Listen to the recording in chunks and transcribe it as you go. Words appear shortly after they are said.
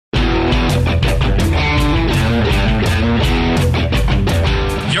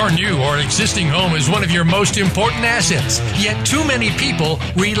new or existing home is one of your most important assets, yet too many people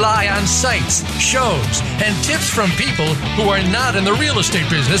rely on sites, shows, and tips from people who are not in the real estate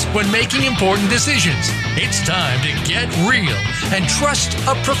business when making important decisions. It's time to get real and trust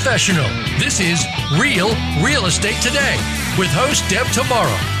a professional. This is Real Real Estate Today with host Deb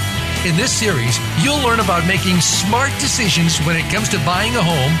Tomorrow. In this series, you'll learn about making smart decisions when it comes to buying a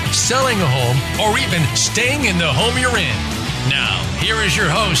home, selling a home, or even staying in the home you're in. Now, here is your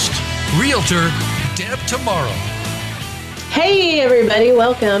host, Realtor Deb Tomorrow. Hey, everybody,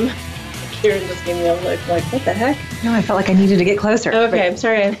 welcome. Kieran just gave me a look like, what the heck? No, I felt like I needed to get closer. Okay, I'm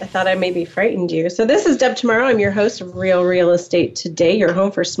sorry. I thought I maybe frightened you. So this is Deb Tomorrow. I'm your host of Real Real Estate Today, your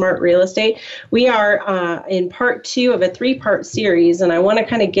home for smart real estate. We are in part 2 of a 3-part series, and I want to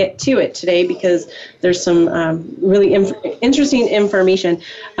kind of get to it today because there's some really interesting information.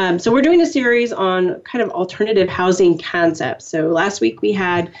 So we're doing a series on kind of alternative housing concepts. So last week we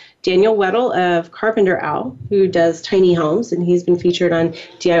had Daniel Weddle of Carpenter Owl, who does tiny homes, and he's been featured on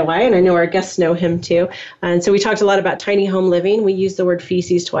DIY, and I know our guests know him too. And so we talked a lot about tiny home living. We used the word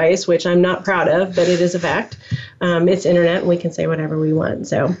feces twice, which I'm not proud of, but it is a fact. It's internet, and we can say whatever we want.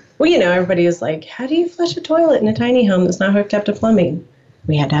 So, well, you know, everybody is like, how do you flush a toilet in a tiny home that's not hooked up to plumbing?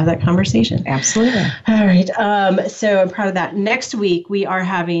 We had to have that conversation. Absolutely. All right. So I'm proud of that. Next week, we are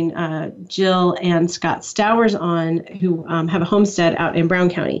having Jill and Scott Stowers on, who have a homestead out in Brown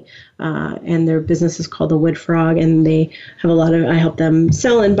County. And their business is called the Wood Frog. And they have I help them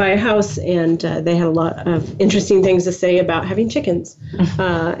sell and buy a house. And they had a lot of interesting things to say about having chickens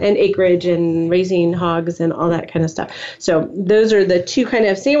and acreage and raising hogs and all that kind of stuff. So those are the 2 kind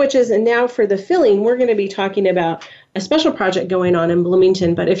of sandwiches. And now for the filling, we're going to be talking about a special project going on in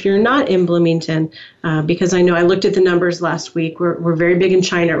Bloomington. But if you're not in Bloomington, because I know I looked at the numbers last week, we're very big in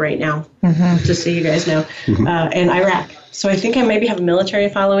China right now, just so you guys know, and Iraq. So I think I maybe have a military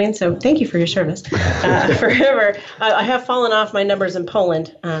following. So thank you for your service. Forever. I have fallen off my numbers in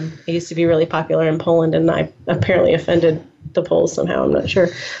Poland. I used to be really popular in Poland, and I apparently offended the Poles somehow. I'm not sure,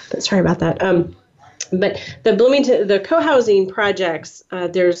 but sorry about that. But the Bloomington, the co-housing projects,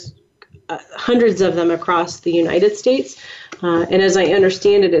 there's hundreds of them across the United States. And as I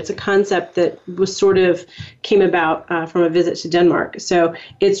understand it, it's a concept that was sort of came about from a visit to Denmark. So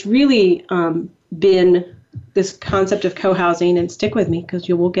it's really been this concept of co-housing, and stick with me because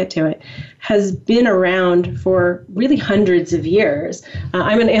you will get to it, has been around for really hundreds of years.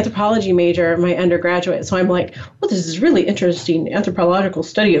 I'm an anthropology major, my undergraduate, so I'm like, well, this is really interesting anthropological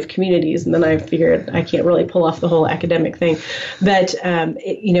study of communities. And then I figured I can't really pull off the whole academic thing. But,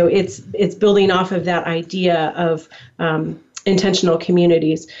 it's building off of that idea of intentional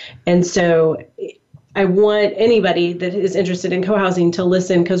communities. And so I want anybody that is interested in co-housing to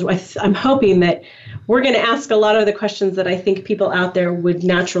listen, because I'm hoping that we're going to ask a lot of the questions that I think people out there would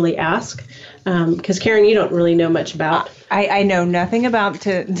naturally ask. Because Karen, you don't really know much about. I know nothing about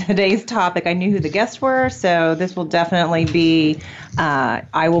today's topic. I knew who the guests were, so this will definitely be,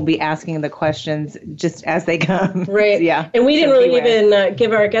 I will be asking the questions just as they come. Right. Yeah. And we didn't really even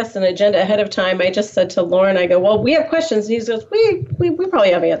give our guests an agenda ahead of time. I just said to Lauren, I go, well, we have questions. And he goes, we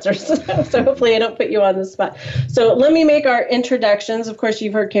probably have answers. So hopefully I don't put you on the spot. So let me make our introductions. Of course,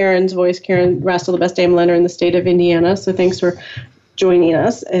 you've heard Karen's voice. Karen Rastel, the best damn lender in the state of Indiana. So thanks for joining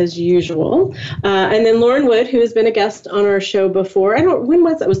us as usual. And then Lauren Wood, who has been a guest on our show before. When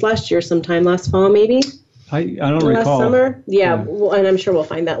was that? It was last year sometime, last fall maybe? I don't recall. Last summer? Yeah. Well, and I'm sure we'll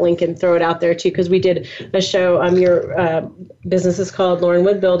find that link and throw it out there too, because we did a show. Your business is called Lauren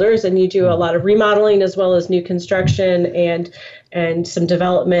Wood Builders, and you do a lot of remodeling as well as new construction and some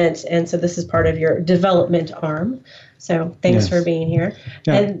development. And so this is part of your development arm. So thanks for being here.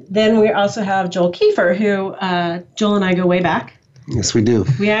 Yeah. And then we also have Joel Kiefer, who Joel and I go way back. Yes, we do.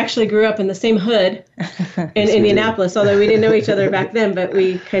 We actually grew up in the same hood in Indianapolis, although we didn't know each other back then, but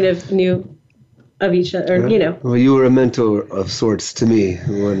we kind of knew of each other, Well, you were a mentor of sorts to me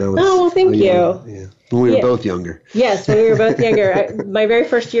when I was. Oh, well, thank you. Yeah. When we were both younger. Yes, when we were both younger. My very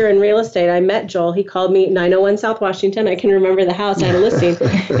first year in real estate, I met Joel. He called me 901 South Washington. I can remember the house. I had a listing.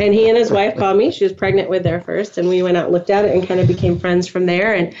 And he and his wife called me. She was pregnant with their first. And we went out and looked at it and kind of became friends from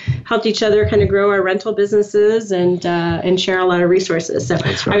there and helped each other kind of grow our rental businesses and share a lot of resources. So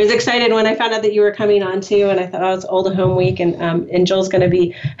right. I was excited when I found out that you were coming on too. And I thought, it's Old Home Week. And Joel's going to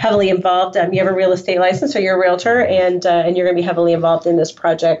be heavily involved. You have a real estate license, so you're a realtor. And you're going to be heavily involved in this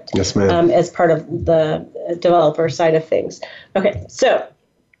project. Yes, ma'am. As part of the developer side of things. Okay, so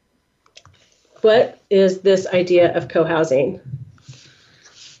what is this idea of co-housing?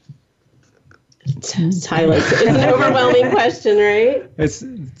 Silence. It's an overwhelming question, right? It's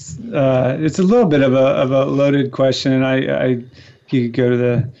a little bit of a loaded question, and I you could go to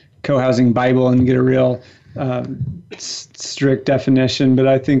the Co-Housing Bible and get a real strict definition, but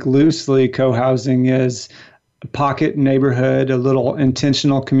I think loosely co-housing is a pocket neighborhood, a little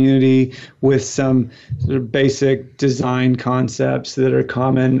intentional community with some sort of basic design concepts that are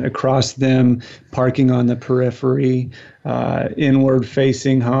common across them, parking on the periphery,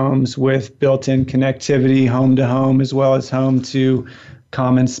 inward-facing homes with built-in connectivity home to home as well as home to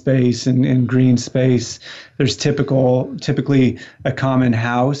common space and green space. There's typically a common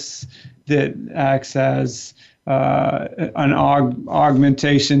house that acts as an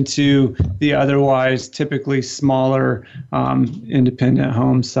augmentation to the otherwise typically smaller independent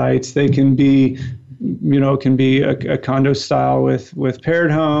home sites. They can be, a condo style with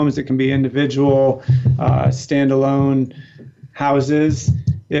paired homes. It can be individual, standalone houses.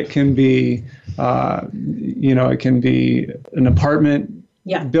 It can be, it can be an apartment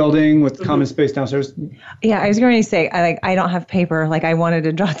building with common space downstairs. Yeah, I was going to say, I don't have paper. I wanted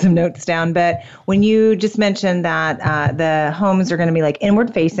to jot some notes down, but when you just mentioned that the homes are going to be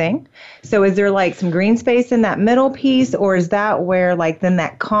inward facing, so is there some green space in that middle piece, or is that where then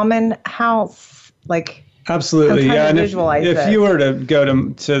that common house Absolutely, yeah. And if this. You were to go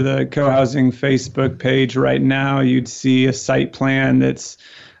to the Co-Housing Facebook page right now, you'd see a site plan that's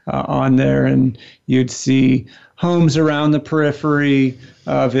on there, and you'd see homes around the periphery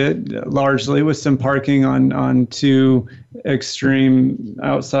of it, largely with some parking on two extreme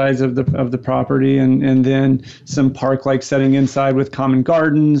outsides of the property, and then some park-like setting inside with common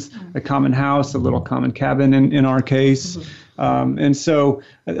gardens, a common house, a little common cabin in our case. And so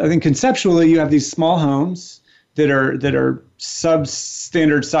I think conceptually you have these small homes that are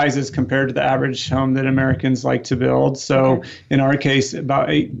substandard sizes compared to the average home that Americans like to build. So in our case,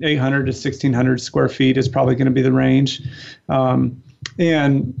 about 800 to 1,600 square feet is probably going to be the range.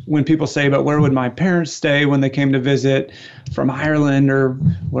 And when people say, but where would my parents stay when they came to visit from Ireland or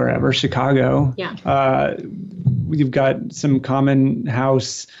wherever, Chicago, you've got some common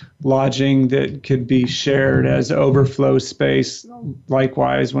house lodging that could be shared as overflow space.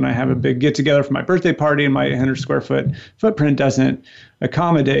 Likewise, when I have a big get together for my birthday party and my 800 square foot footprint doesn't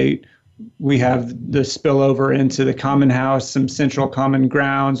accommodate, we have the spillover into the common house, some central common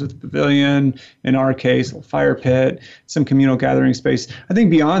grounds with a pavilion, in our case, a fire pit, some communal gathering space. I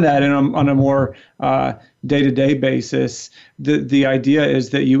think beyond that, and on a more day-to-day basis, the idea is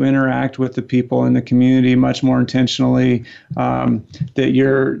that you interact with the people in the community much more intentionally,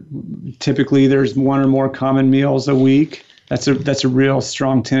 that typically there's one or more common meals a week. That's a real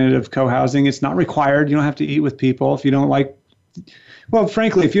strong tenet of co-housing. It's not required. You don't have to eat with people if you don't like. Well,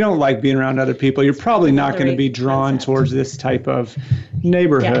 frankly, if you don't like being around other people, you're probably not going to be drawn towards this type of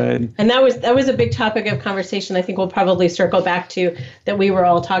neighborhood. Yeah. And that was a big topic of conversation. I think we'll probably circle back to that we were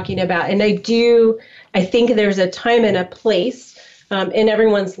all talking about. And I think there's a time and a place in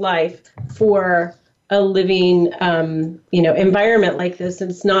everyone's life for a living, environment like this.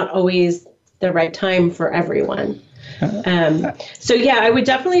 And it's not always the right time for everyone. I would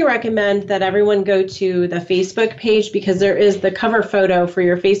definitely recommend that everyone go to the Facebook page, because there is the cover photo for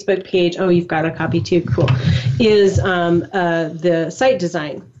your Facebook page. Oh, you've got a copy too. Cool. Is the site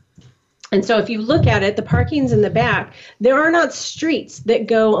design. And so if you look at it, the parking's in the back. There are not streets that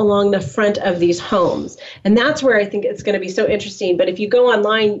go along the front of these homes. And that's where I think it's going to be so interesting. But if you go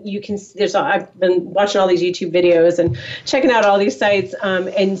online, you can, I've been watching all these YouTube videos and checking out all these sites.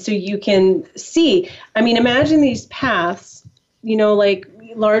 And so you can see, imagine these paths,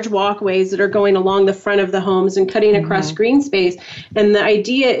 large walkways that are going along the front of the homes and cutting across green space. And the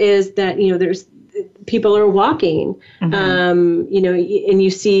idea is that, there's people are walking, and you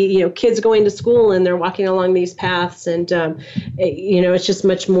see, kids going to school and they're walking along these paths, and, it's just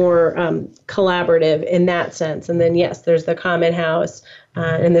much more collaborative in that sense. And then, yes, there's the common house.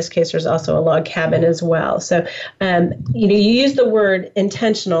 In this case, there's also a log cabin as well. So, you use the word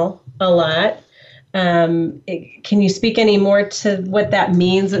intentional a lot. Can you speak any more to what that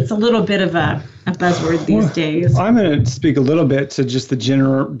means? It's a little bit of a buzzword these days. I'm going to speak a little bit to just the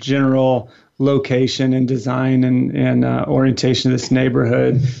general location and design and orientation of this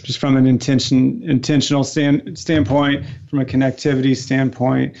neighborhood, just from an intentional standpoint, from a connectivity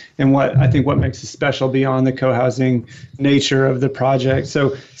standpoint, and what makes it special beyond the co-housing nature of the project.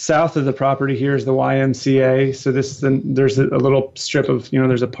 So south of the property here is the YMCA. So there's a little strip of,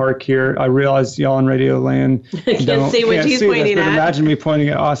 there's a park here. I realize y'all in Radio Land can't see what he's pointing at. But imagine me pointing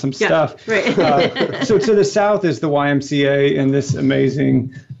at awesome stuff. Right. So to the south is the YMCA and this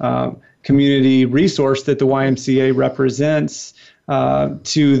amazing community resource that the YMCA represents.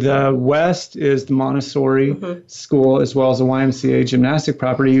 To the west is the Montessori school, as well as the YMCA gymnastic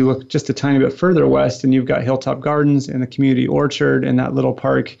property. You look just a tiny bit further west, and you've got Hilltop Gardens and the community orchard and that little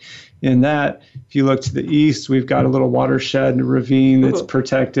park in that. If you look to the east, we've got a little watershed and ravine that's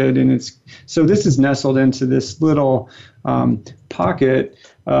protected. And so this is nestled into this little pocket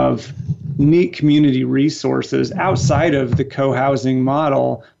of neat community resources outside of the co-housing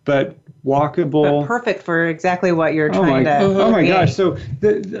model, but walkable. But perfect for exactly what you're trying to create. Oh my gosh. So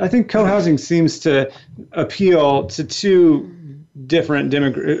I think co-housing seems to appeal to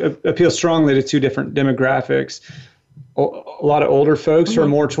appeal strongly to two different demographics. A lot of older folks who are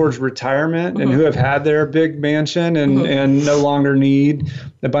more towards retirement and who have had their big mansion and no longer need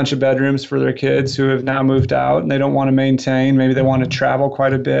a bunch of bedrooms for their kids who have now moved out and they don't want to maintain. Maybe they want to travel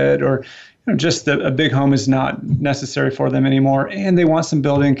quite a bit, or just a big home is not necessary for them anymore, and they want some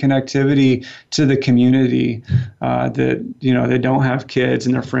built-in connectivity to the community that they don't have kids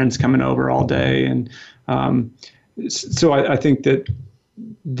and their friends coming over all day. And so I think that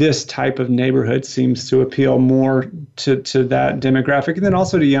this type of neighborhood seems to appeal more to that demographic, and then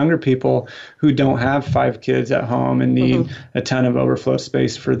also to younger people who don't have 5 kids at home and need a ton of overflow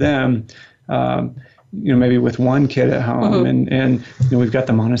space for them. Maybe with 1 kid at home, and we've got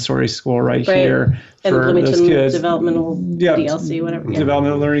the Montessori school right here and for Bloomington those kids. Developmental DLC, whatever.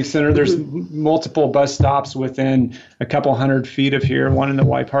 Developmental Learning Center. There's multiple bus stops within a couple hundred feet of here. One in the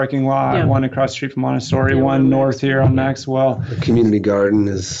Y parking lot, one across the street from Montessori, one north here on Maxwell. The community garden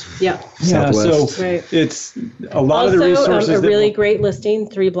is southwest. So it's a lot of the resources. Also, a really great listing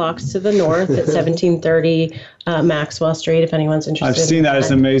 3 blocks to the north at 1730 Maxwell Street. If anyone's interested, I've seen that.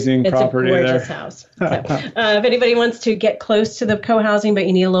 It's an amazing property there. It's a gorgeous house. So, if anybody wants to get close to the co-housing, but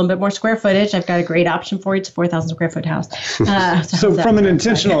you need a little bit more square footage, I've got a great option for you. It's a 4,000 square foot house. So from an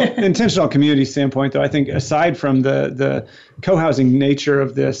intentional community standpoint, though, I think aside from the co-housing nature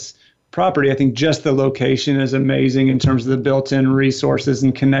of this property, I think just the location is amazing in terms of the built-in resources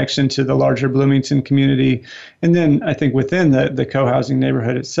and connection to the larger Bloomington community. And then I think within the co-housing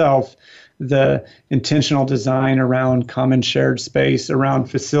neighborhood itself, the intentional design around common shared space, around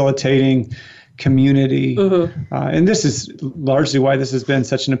facilitating community. And this is largely why this has been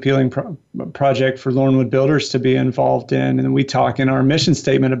such an appealing project for Lorenwood Builders to be involved in. And we talk in our mission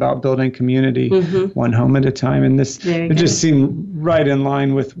statement about building community one home at a time. And it just seemed right in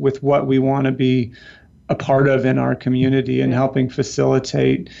line with what we want to be a part of in our community and helping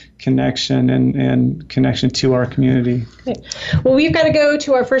facilitate connection and connection to our community. Okay. Well, we've got to go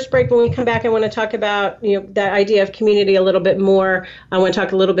to our first break. When we come back, I want to talk about that idea of community a little bit more. I want to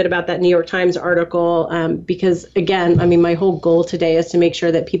talk a little bit about that New York Times article because, again, my whole goal today is to make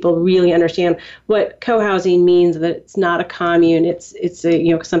sure that people really understand what co-housing means, that it's not a commune. It's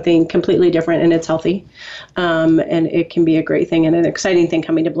something completely different, and it's healthy. And it can be a great thing and an exciting thing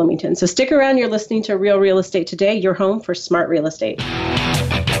coming to Bloomington. So stick around. You're listening to Real Real Estate Today, your home for smart real estate.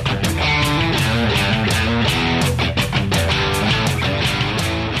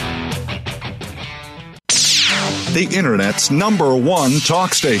 The Internet's #1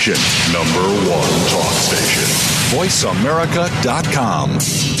 talk station. #1 talk station. VoiceAmerica.com.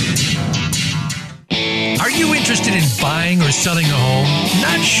 Are you interested in buying or selling a home?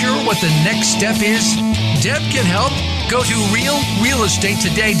 Not sure what the next step is? Deb can help. Go to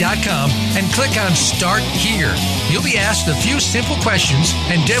realrealestatetoday.com and click on Start Here. You'll be asked a few simple questions,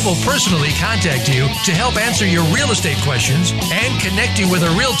 and Deb will personally contact you to help answer your real estate questions and connect you with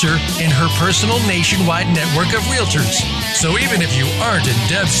a realtor in her personal nationwide network of realtors. So even if you aren't in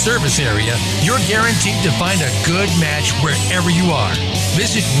Deb's service area, you're guaranteed to find a good match wherever you are.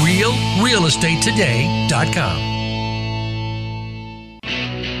 Visit realrealestatetoday.com.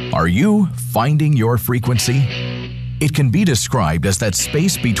 Are you finding your frequency? It can be described as that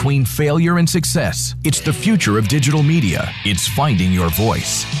space between failure and success. It's the future of digital media. It's finding your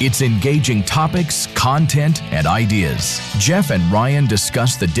voice. It's engaging topics, content, and ideas. Jeff and Ryan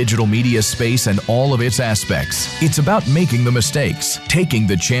discuss the digital media space and all of its aspects. It's about making the mistakes, taking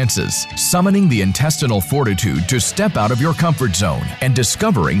the chances, summoning the intestinal fortitude to step out of your comfort zone, and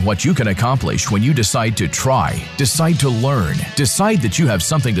discovering what you can accomplish when you decide to try, decide to learn, decide that you have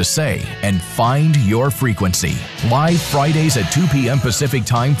something to say, and find your frequency. Live Fridays at 2 p.m. Pacific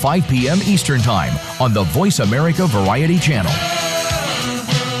Time, 5 p.m. Eastern Time on the Voice America Variety Channel.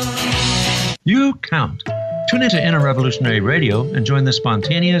 You count. Tune into Inner Revolutionary Radio and join the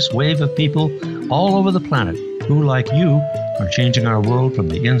spontaneous wave of people all over the planet who, like you, are changing our world from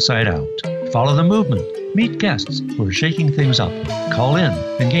the inside out. Follow the movement. Meet guests who are shaking things up. Call in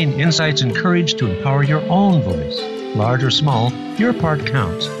and gain insights and courage to empower your own voice. Large or small, your part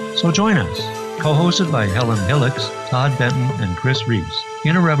counts. So join us. Co-hosted by Helen Hillocks, Todd Benton, and Chris Reeves.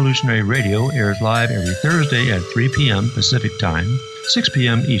 Inner Revolutionary Radio airs live every Thursday at 3 p.m. Pacific Time, 6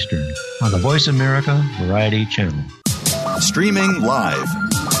 p.m. Eastern, on the Voice America Variety Channel. Streaming live,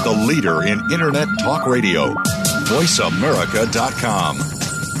 the leader in Internet talk radio, voiceamerica.com.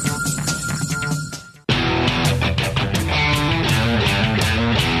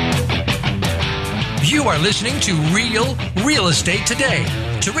 You are listening to Real Estate Today.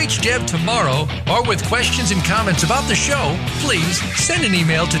 To reach Deb tomorrow or with questions and comments about the show, please send an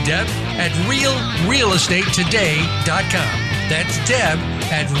email to Deb at realrealestatetoday.com. That's Deb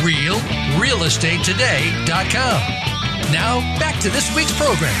at realrealestatetoday.com. Now, back to this week's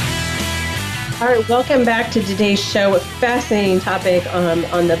program. All right, welcome back to today's show. A fascinating topic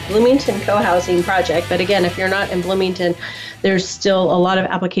on the Bloomington Co-Housing Project. But again, if you're not in Bloomington, there's still a lot of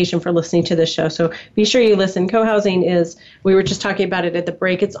application for listening to this show. So be sure you listen. Co-housing is, we were just talking about it at the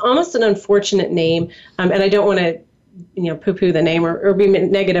break. It's almost an unfortunate name, and I don't want to, poo-poo the name or be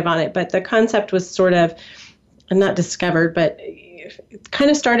negative on it. But the concept was sort of not discovered, but it kind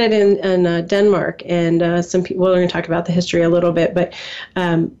of started in Denmark, and some people, we're going to talk about the history a little bit, but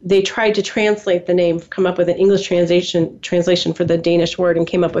they tried to translate the name, come up with an English translation for the Danish word, and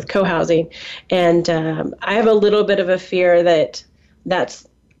came up with co-housing. And I have a little bit of a fear that that's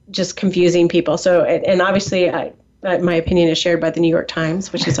just confusing people. So, and obviously, my opinion is shared by the New York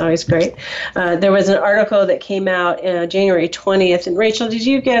Times, which is always great. There was an article that came out January 20th. And Rachel, did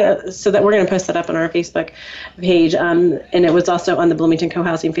you get, so that we're going to post that up on our Facebook page. And it was also on the Bloomington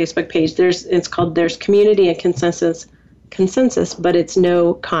Co-Housing Facebook page. It's called There's Community and Consensus, but it's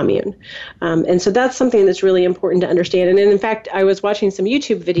no commune. And so that's something that's really important to understand. And in fact, I was watching some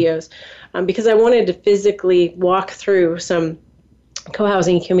YouTube videos because I wanted to physically walk through some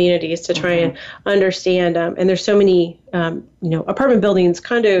co-housing communities to try and understand, and there's so many, apartment buildings,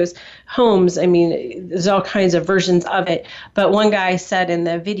 condos, homes. I mean, there's all kinds of versions of it. But one guy said in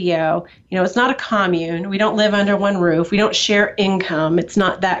the video, it's not a commune. We don't live under one roof. We don't share income. It's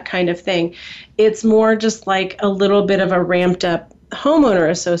not that kind of thing. It's more just like a little bit of a ramped up homeowner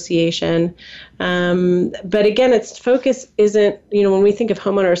association. But again, its focus isn't, when we think of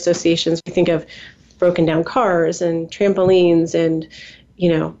homeowner associations, we think of broken down cars and trampolines and,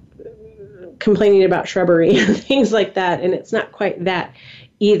 complaining about shrubbery and things like that. And it's not quite that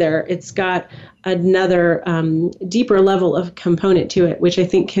either. It's got another deeper level of component to it, which I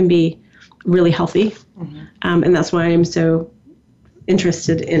think can be really healthy. Mm-hmm. And that's why I'm so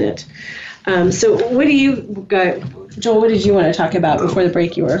interested in it. So what do you got, Joel, what did you want to talk about before the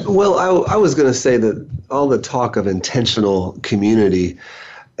break you were? Well, I was going to say that all the talk of intentional community,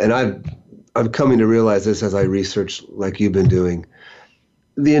 and I'm coming to realize this as I research like you've been doing.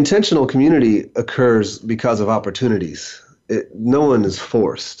 The intentional community occurs because of opportunities. No one is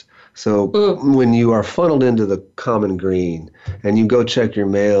forced. So when you are funneled into the common green and you go check your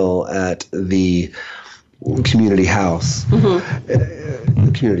mail at the community house,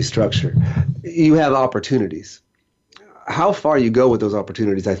 the community structure, you have opportunities. How far you go with those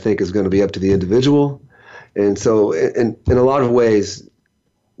opportunities, I think, is going to be up to the individual. And so in a lot of ways,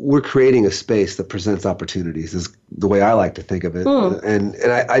 we're creating a space that presents opportunities is the way I like to think of it. And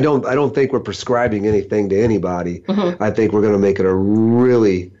I don't think we're prescribing anything to anybody. I think we're going to make it a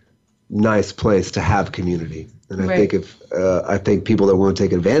really nice place to have community. And I think people that want to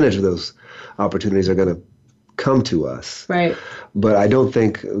take advantage of those opportunities are going to come to us. Right. But I don't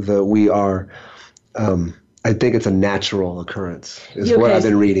think that we are, I think it's a natural occurrence, is what I've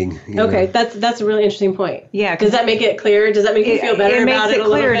been reading. Okay, that's a really interesting point. Yeah. Does that make it clear? Does that make you feel better about it a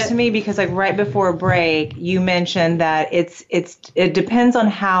little bit? It makes it clear to me because, like, right before break, you mentioned that it depends on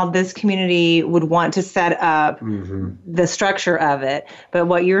how this community would want to set up the structure of it. But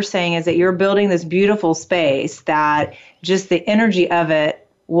what you're saying is that you're building this beautiful space that just the energy of it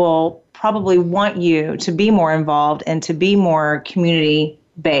will probably want you to be more involved and to be more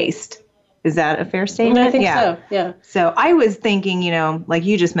community-based. Is that a fair statement? I think so, yeah. So I was thinking, like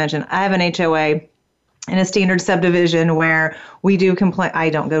you just mentioned, I have an HOA in a standard subdivision where we do complain. I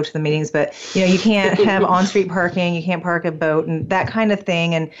don't go to the meetings, but, you can't have on-street parking, you can't park a boat and that kind of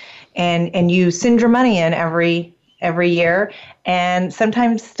thing. And you send your money in every year. And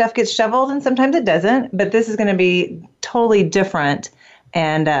sometimes stuff gets shoveled and sometimes it doesn't. But this is going to be totally different.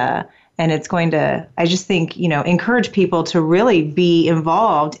 And it's going to, I just think, encourage people to really be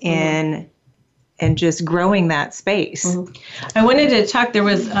involved in and just growing that space. I wanted to talk, there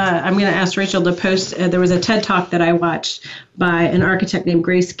was, I'm going to ask Rachel to post, there was a TED Talk that I watched by an architect named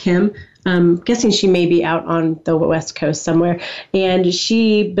Grace Kim. guessing she may be out on the West Coast somewhere. And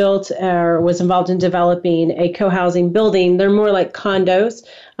she built or was involved in developing a co-housing building. They're more like condos.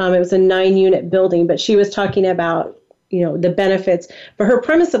 It was a 9-unit building, but she was talking about the benefits. But her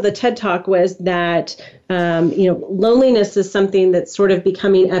premise of the TED Talk was that, loneliness is something that's sort of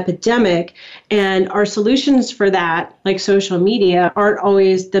becoming epidemic, and our solutions for that, like social media, aren't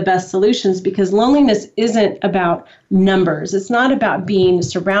always the best solutions, because loneliness isn't about numbers. It's not about being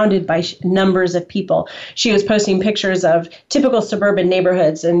surrounded by numbers of people. She was posting pictures of typical suburban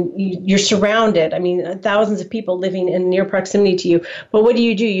neighborhoods, and you're surrounded. I mean, thousands of people living in near proximity to you. But what do?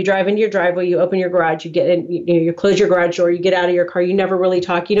 You drive into your driveway, you open your garage, you get in, you close your garage door, you get out of your car, you never really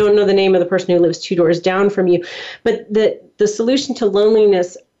talk. You don't know the name of the person who lives 2 doors down from you. But the solution to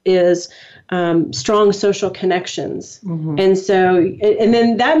loneliness is strong social connections. Mm-hmm. And so, and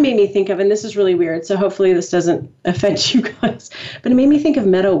then that made me think of, and this is really weird, so hopefully this doesn't offend you guys, but it made me think of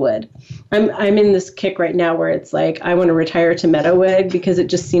Meadowood. I'm in this kick right now where it's like, I want to retire to Meadowood because it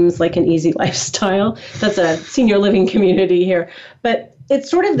just seems like an easy lifestyle. That's a senior living community here. But it's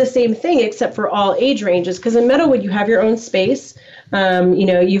sort of the same thing, except for all age ranges, because in Meadowood, you have your own space.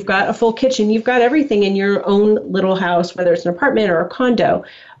 You've got a full kitchen, you've got everything in your own little house, whether it's an apartment or a condo.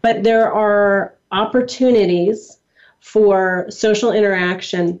 But there are opportunities for social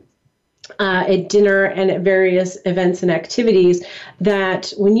interaction at dinner and at various events and activities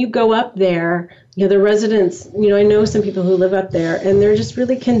that when you go up there, the residents, I know some people who live up there and they're just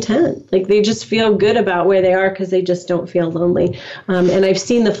really content. Like they just feel good about where they are because they just don't feel lonely. And I've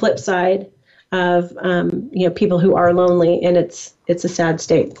seen the flip side of, people who are lonely, and it's a sad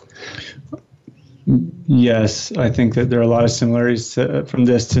state. Yes, I think that there are a lot of similarities from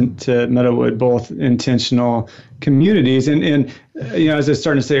this to Meadowood, both intentional communities. And as I was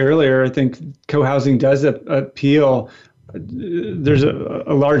starting to say earlier, I think co-housing does appeal. There's a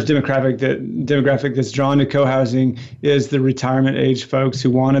large demographic that's drawn to co-housing is the retirement age folks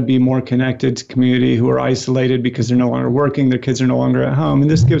who want to be more connected to community, who are isolated because they're no longer working, their kids are no longer at home. And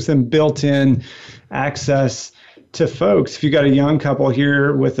this gives them built-in access to folks. If you got a young couple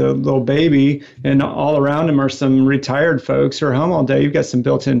here with a little baby and all around them are some retired folks who are home all day, you've got some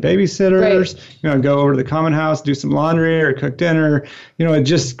built-in babysitters, right. Go over to the common house, do some laundry or cook dinner. It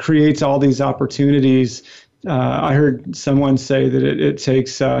just creates all these opportunities. I heard someone say that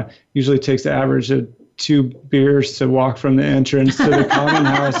it usually takes the average of 2 beers to walk from the entrance to the common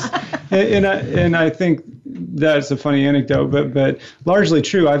house. And I think that's a funny anecdote, but largely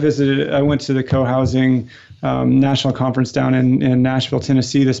true. I went to the co-housing national conference down in Nashville,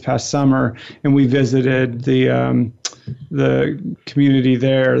 Tennessee this past summer, and we visited the community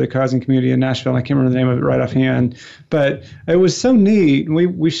there, the co-housing community in Nashville. And I can't remember the name of it right offhand, but it was so neat.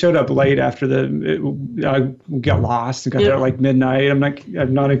 We showed up late after I got lost and got there at like midnight.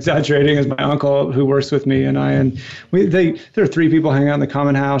 I'm not exaggerating. As my uncle who works with me and there were 3 people hanging out in the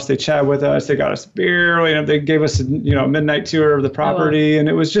common house. They chatted with us. They got us beer. They gave us a midnight tour of the property, and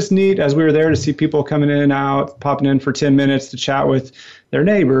it was just neat as we were there to see people coming in and out, popping in for 10 minutes to chat with their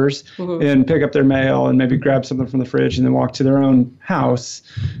neighbors mm-hmm. and pick up their mail and maybe grab something from the fridge and then walk to their own house.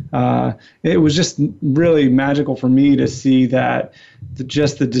 It was just really magical for me to see that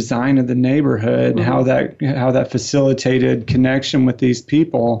just the design of the neighborhood, mm-hmm. how that facilitated connection with these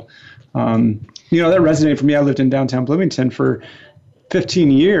people. That resonated for me. I lived in downtown Bloomington for 15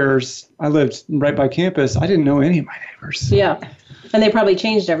 years. I lived right by campus. I didn't know any of my neighbors. Yeah. And they probably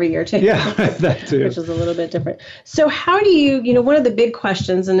changed every year, too. Yeah, that too. Which is a little bit different. So how do you, one of the big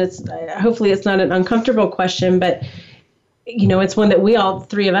questions, and it's hopefully it's not an uncomfortable question, but, it's one that we all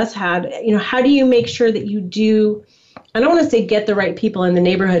 3 of us had. How do you make sure that you do, I don't want to say get the right people in the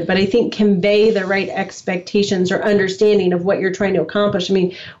neighborhood, but I think convey the right expectations or understanding of what you're trying to accomplish? I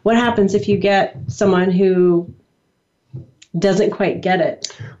mean, what happens if you get someone who doesn't quite get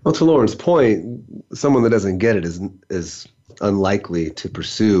it? Well, to Lauren's point, someone that doesn't get it is unlikely to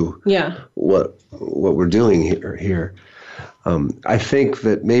pursue what we're doing here. I think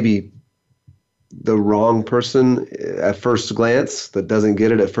that maybe the wrong person at first glance that doesn't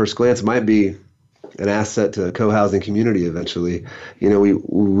get it at first glance might be an asset to the co-housing community eventually.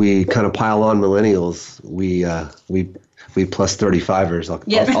 We kind of pile on millennials. We plus 35ers. I'll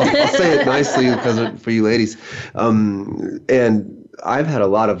say it nicely for you ladies. And I've had a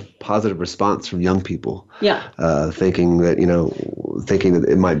lot of positive response from young people. Yeah. Thinking that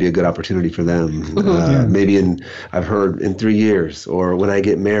it might be a good opportunity for them. Mm-hmm. Maybe I've heard in 3 years or when I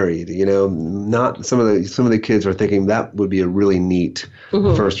get married. Not some of the kids are thinking that would be a really neat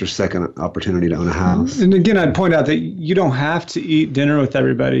mm-hmm. first or second opportunity to own a house. And again, I'd point out that you don't have to eat dinner with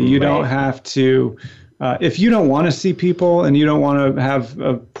everybody. You don't have to if you don't want to see people and you don't want to have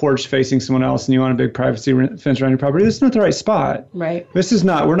a porch facing someone else and you want a big privacy fence around your property, this is not the right spot. Right.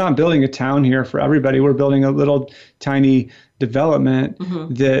 We're not building a town here for everybody. We're building a little tiny development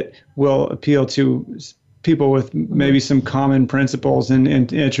that will appeal to people with maybe some common principles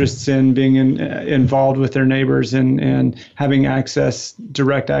and interests in being involved with their neighbors and having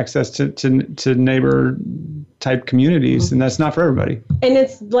direct access to neighbor type communities. And that's not for everybody. And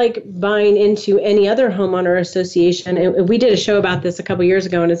it's like buying into any other homeowner association. And we did a show about this a couple years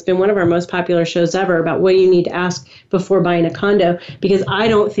ago, and it's been one of our most popular shows ever about what you need to ask before buying a condo, because I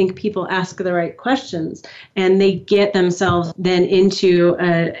don't think people ask the right questions and they get themselves then into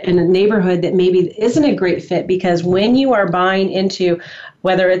a neighborhood that maybe isn't a great fit, because when you are buying into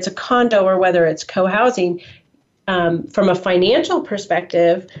whether it's a condo or whether it's co-housing, from a financial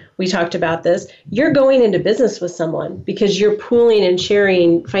perspective, we talked about this, you're going into business with someone because you're pooling and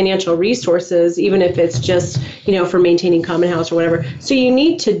sharing financial resources, even if it's just, for maintaining common house or whatever. So you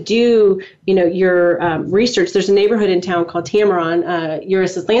need to do, your research. There's a neighborhood in town called Tamaron.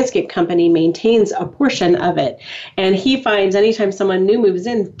 Uris's landscape company maintains a portion of it. And he finds anytime someone new moves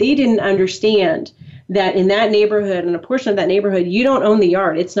in, they didn't understand that in that neighborhood and a portion of that neighborhood, you don't own the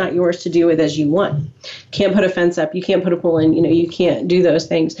yard. It's not yours to do with as you want. Can't put a fence up. You can't put a pool in. You can't do those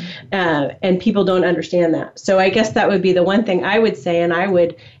things. And people don't understand that. So I guess that would be the one thing I would say, and I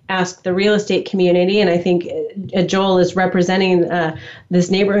would ask the real estate community, and I think Joel is representing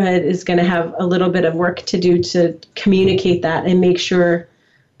this neighborhood, is going to have a little bit of work to do to communicate that and make sure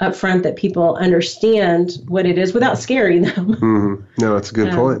up front that people understand what it is without scaring them. Mm-hmm. No, that's a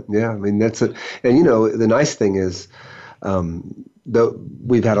good point. Yeah, I mean, that's it. And, the nice thing is,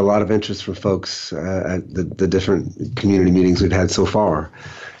 we've had a lot of interest from folks at the different community meetings we've had so far.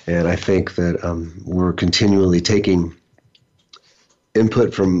 And I think that we're continually taking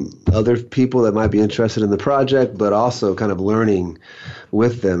input from other people that might be interested in the project, but also kind of learning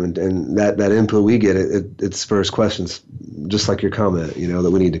with them. And that input we get, it spurs questions, just like your comment,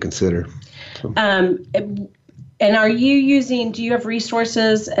 that we need to consider. So. And are you do you have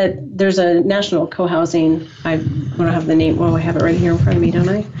resources? There's a national co-housing, I don't have the name, I have it right here in front of me, don't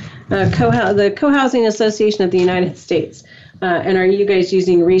I? The Co-Housing Association of the United States. And are you guys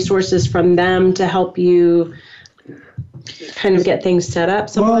using resources from them to help you kind of get things set up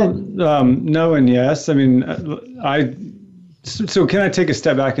somewhat? Well, no and yes. I mean, so can I take a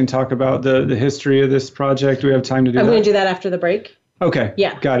step back and talk about the history of this project? Do we have time to do that? I'm going to do that after the break. Okay.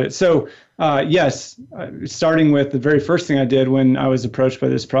 Yeah. Got it. So, yes, starting with the very first thing I did when I was approached by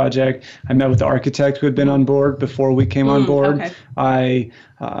this project, I met with the architect who had been on board before we came on board. Okay. I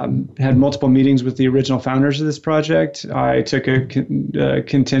had multiple meetings with the original founders of this project. I took a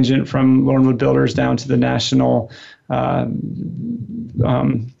contingent from Laurenwood Builders down to the national,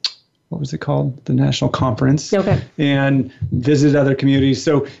 what was it called? The national conference. Okay. And visited other communities.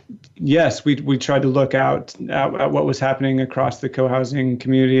 So, yes, we tried to look at what was happening across the co-housing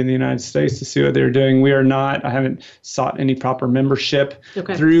community in the United States to see what they were doing. I haven't sought any proper membership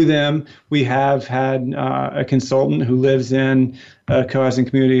through them. We have had a consultant who lives in a co-housing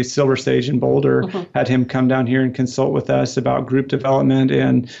community, Silver Sage in Boulder, had him come down here and consult with us about group development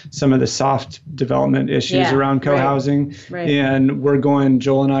and some of the soft development issues around co-housing. Right. And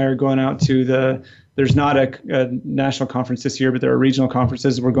Joel and I are going out to there's not a national conference this year, but there are regional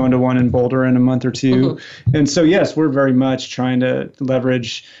conferences. We're going to one in Boulder in a month or two. And so, yes, we're very much trying to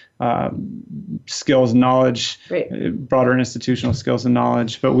leverage skills and knowledge, broader institutional skills and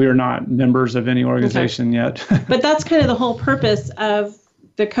knowledge, but we are not members of any organization yet. But that's kind of the whole purpose of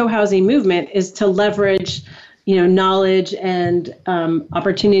the co-housing movement, is to leverage knowledge and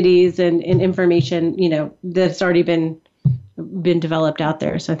opportunities and information, that's already been developed out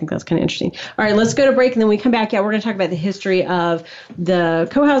there. So I think that's kind of interesting. All right, let's go to break, and then we come back. Yeah, we're going to talk about the history of the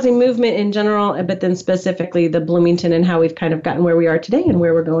co-housing movement in general, but then specifically the Bloomington and how we've kind of gotten where we are today and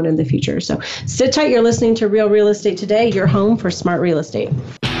where we're going in the future. So sit tight. You're listening to Real Real Estate Today, your home for smart real estate.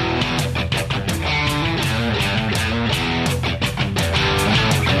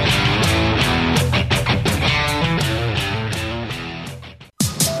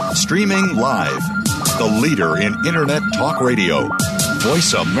 Streaming live. The leader in Internet talk radio.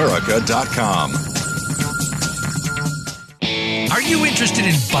 VoiceAmerica.com. Are you interested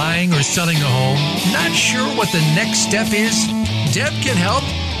in buying or selling a home? Not sure what the next step is? Deb can help.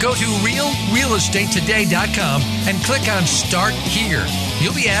 Go to RealRealEstateToday.com and click on Start Here.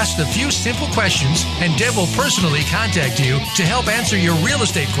 You'll be asked a few simple questions, and Deb will personally contact you to help answer your real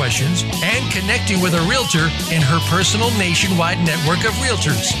estate questions and connect you with a realtor in her personal nationwide network of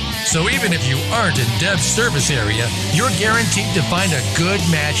realtors. So even if you aren't in Deb's service area, you're guaranteed to find a good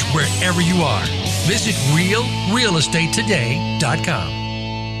match wherever you are. Visit realrealestatetoday.com.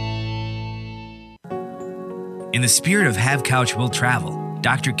 In the spirit of Have Couch Will Travel,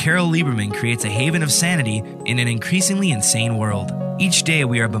 Dr. Carol Lieberman creates a haven of sanity in an increasingly insane world. Each day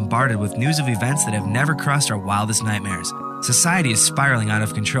we are bombarded with news of events that have never crossed our wildest nightmares. Society is spiraling out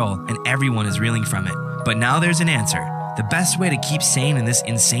of control and everyone is reeling from it. But now there's an answer. The best way to keep sane in this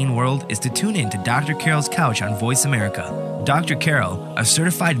insane world is to tune in to Dr. Carol's Couch on Voice America. Dr. Carol, a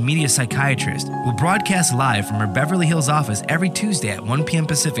certified media psychiatrist, will broadcast live from her Beverly Hills office every Tuesday at 1 p.m.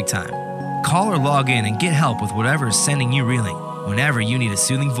 Pacific Time. Call or log in and get help with whatever is sending you reeling, whenever you need a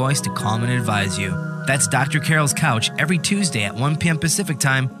soothing voice to calm and advise you. That's Dr. Carol's Couch every Tuesday at 1 p.m. Pacific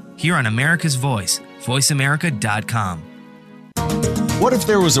Time here on America's Voice, voiceamerica.com. What if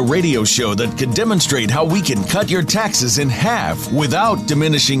there was a radio show that could demonstrate how we can cut your taxes in half without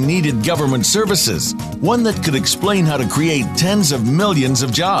diminishing needed government services? One that could explain how to create tens of millions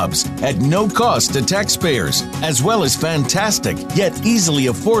of jobs at no cost to taxpayers, as well as fantastic yet easily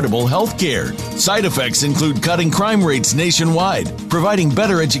affordable health care. Side effects include cutting crime rates nationwide, providing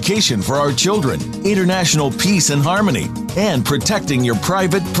better education for our children, international peace and harmony, and protecting your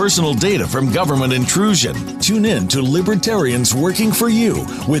private personal data from government intrusion. Tune in to Libertarians Working for You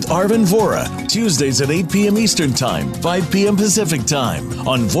with Arvin Vora, Tuesdays at 8 p.m. Eastern Time, 5 p.m. Pacific Time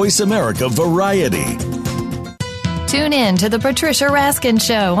on Voice America Variety. Tune in to The Patricia Raskin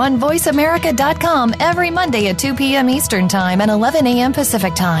Show on voiceamerica.com every Monday at 2 p.m. Eastern Time and 11 a.m.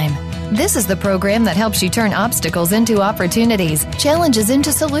 Pacific Time. This is the program that helps you turn obstacles into opportunities, challenges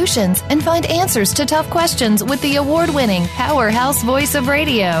into solutions, and find answers to tough questions with the award-winning powerhouse voice of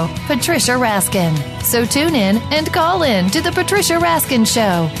radio, Patricia Raskin. So tune in and call in to The Patricia Raskin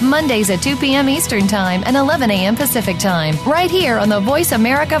Show, Mondays at 2 p.m. Eastern Time and 11 a.m. Pacific Time, right here on the Voice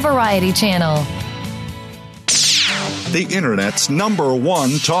America Variety Channel. The Internet's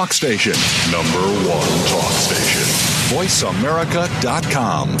 #1 talk station. #1 talk station.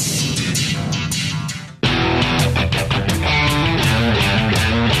 VoiceAmerica.com.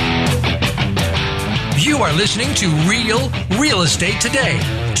 You are listening to Real Estate Today.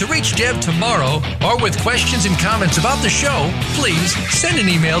 To reach Deb tomorrow or with questions and comments about the show, please send an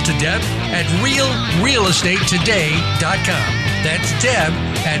email to Deb at realrealestatetoday.com. That's Deb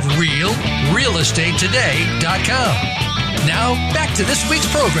at realrealestatetoday.com. Now, back to this week's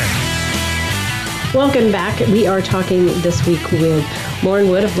program. Welcome back. We are talking this week with Lauren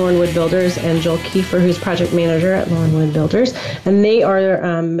Wood of Lauren Wood Builders and Joel Kiefer, who's project manager at Lauren Wood Builders. And they are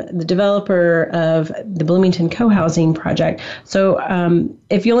the developer of the Bloomington Co-Housing Project. So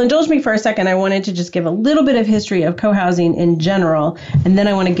if you'll indulge me for a second, I wanted to just give a little bit of history of co-housing in general, and then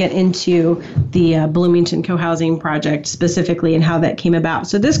I want to get into the Bloomington Co-Housing Project specifically and how that came about.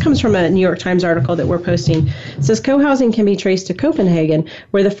 So this comes from a New York Times article that we're posting. It says co-housing can be traced to Copenhagen,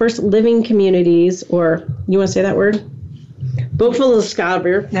 where the first living communities, or you want to say that word?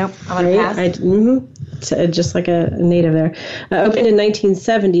 Bofellesskaber. Nope, I'm going to pass. Just like a native there. Opened in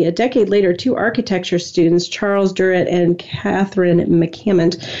 1970. A decade later, two architecture students, Charles Durrett and Catherine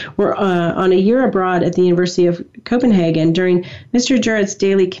McCament, were on a year abroad at the University of Copenhagen. During Mr. Durrett's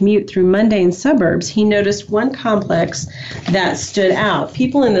daily commute through mundane suburbs, he noticed one complex that stood out.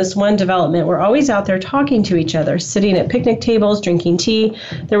 People in this one development were always out there talking to each other, sitting at picnic tables, drinking tea.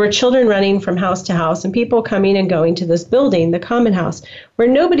 There were children running from house to house and people coming and going to this building, the Common House, where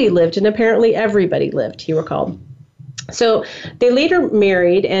nobody lived and apparently everybody lived, he recalled. So they later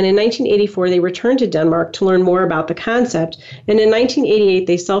married, and in 1984 they returned to Denmark to learn more about the concept. And in 1988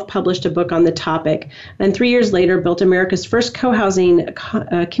 they self-published a book on the topic, and 3 years later built America's first co-housing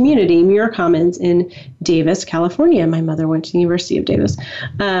community, Muir Commons, in Davis, California. My mother went to the University of Davis,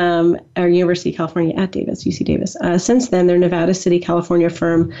 or University of California at Davis, UC Davis. Since then, their Nevada City, California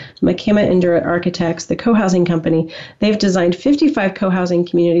firm, McCammett and Durrett Architects, the co-housing company, they've designed 55 co-housing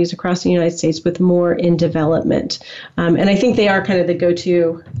communities across the United States with more in development. And I think they are kind of the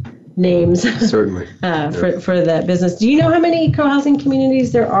go-to names certainly for that business. Do you know how many co-housing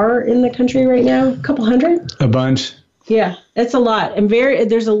communities there are in the country right now? A couple hundred? A bunch. Yeah, it's a lot. And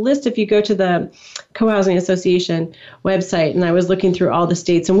there's a list if you go to the Co-Housing Association website, and I was looking through all the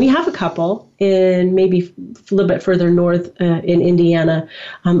states, and we have a couple in maybe a little bit further north in Indiana,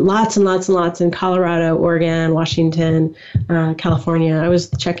 lots and lots and lots in Colorado, Oregon, Washington, California. I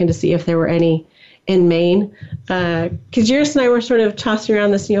was checking to see if there were any in Maine, because Jairus and I were sort of tossing around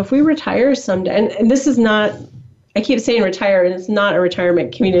this, if we retire someday, and this is not I keep saying retire, and it's not a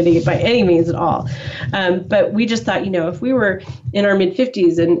retirement community by any means at all. But we just thought, if we were in our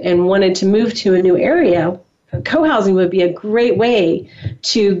mid-50s and wanted to move to a new area, co-housing would be a great way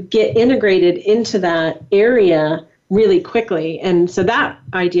to get integrated into that area really quickly. And so that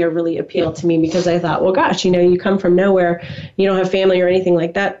idea really appealed to me, because I thought, well, gosh, you come from nowhere, you don't have family or anything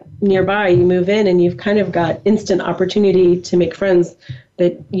like that nearby, you move in and you've kind of got instant opportunity to make friends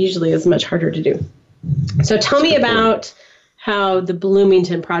that usually is much harder to do. So tell me about how the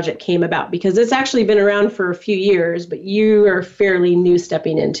Bloomington project came about, because it's actually been around for a few years, but you are fairly new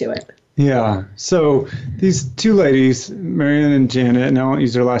stepping into it. Yeah. So these two ladies, Marianne and Janet, and I won't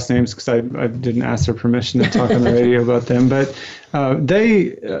use their last names because I didn't ask their permission to talk on the radio about them, but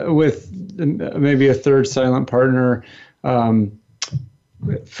they, with maybe a third silent partner,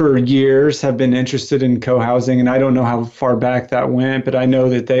 for years have been interested in co-housing, and I don't know how far back that went, but I know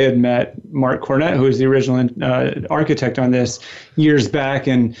that they had met Mark Cornett, who was the original architect on this, years back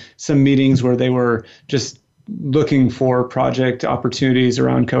in some meetings where they were just looking for project opportunities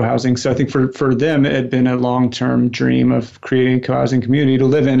around co-housing. So I think for them, it had been a long-term dream of creating a co-housing community to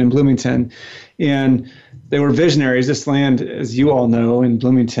live in Bloomington. And they were visionaries. This land, as you all know, in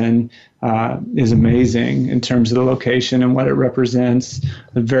Bloomington is amazing in terms of the location and what it represents.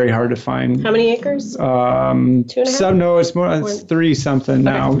 Very hard to find. How many acres? 2.5? Some, no, it's more. It's 3 something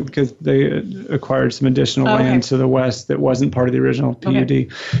now, because they acquired some additional land to the west that wasn't part of the original PUD. Okay.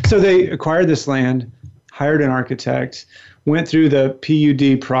 So they acquired this land, hired an architect, went through the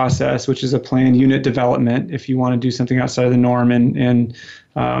PUD process, which is a planned unit development. If you want to do something outside of the norm in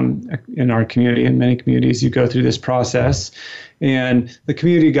our community, in many communities, you go through this process. And the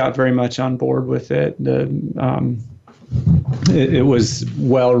community got very much on board with it. It was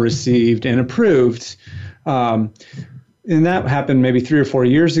well received and approved. And that happened maybe 3 or 4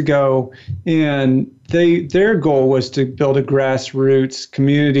 years ago. And their goal was to build a grassroots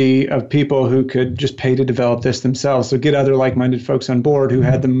community of people who could just pay to develop this themselves. So get other like-minded folks on board who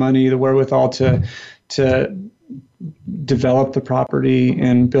had the money, the wherewithal to develop the property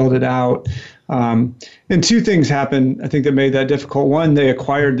and build it out. And 2 things happened, I think, that made that difficult. One, they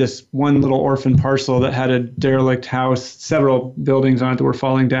acquired this one little orphan parcel that had a derelict house, several buildings on it that were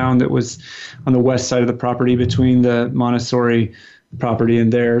falling down, that was on the west side of the property between the Montessori property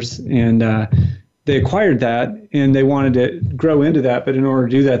and theirs. And they acquired that, and they wanted to grow into that, but in order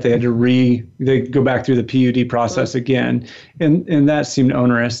to do that, they had to they go back through the PUD process again, and that seemed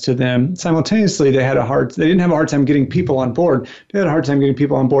onerous to them. Simultaneously, they didn't have a hard time getting people on board. They had a hard time getting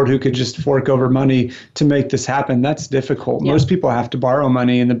people on board who could just fork over money to make this happen. That's difficult. Yeah. Most people have to borrow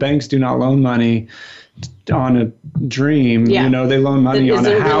money, and the banks do not loan money on a dream. Yeah. They loan money on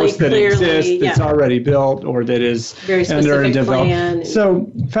a house that exists, that's already built, or that is very specific plan.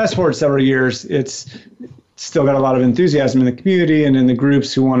 So fast forward several years, it's still got a lot of enthusiasm in the community and in the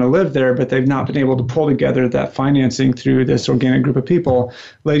groups who want to live there, but they've not been able to pull together that financing through this organic group of people.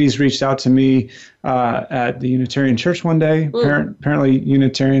 Ladies reached out to me at the Unitarian Church one day. Apparently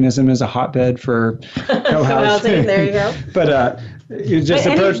Unitarianism is a hotbed for co-housing. There you go. But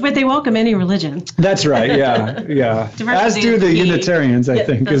but they welcome any religion. That's right. Yeah. As do the Unitarians, I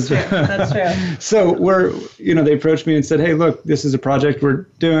think. That's true. That's true. So they approached me and said, "Hey, look, this is a project we're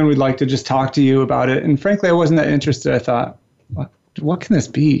doing. We'd like to just talk to you about it." And frankly, I wasn't that interested. I thought, what can this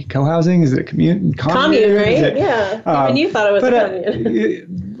be? Co-housing? Is it commune, right? Even you thought it was a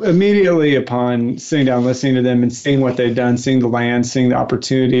commune. Immediately upon sitting down, listening to them and seeing what they'd done, seeing the land, seeing the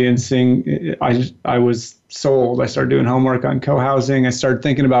opportunity, and seeing, I was sold. I started doing homework on co-housing. I started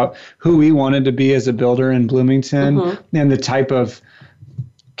thinking about who we wanted to be as a builder in Bloomington and the type of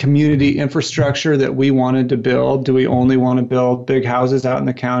community infrastructure that we wanted to build. Do we only want to build big houses out in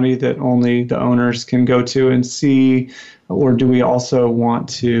the county that only the owners can go to and see? Or do we also want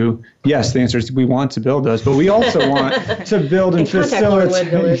to, yes, the answer is we want to build those, but we also want to build and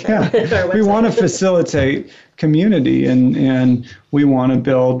facilitate. We want to facilitate community, and we want to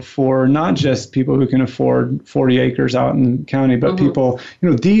build for not just people who can afford 40 acres out in the county, but people,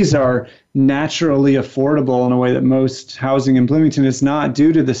 these are naturally affordable in a way that most housing in Bloomington is not,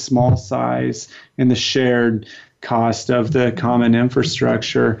 due to the small size and the shared cost of the common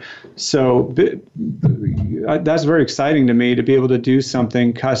infrastructure. So that's very exciting to me, to be able to do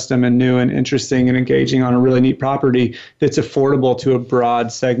something custom and new and interesting and engaging on a really neat property that's affordable to a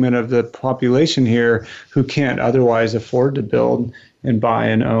broad segment of the population here who can't otherwise afford to build and buy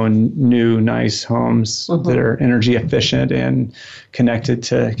and own new, nice homes that are energy efficient and connected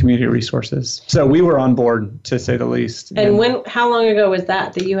to community resources. So we were on board, to say the least. And how long ago was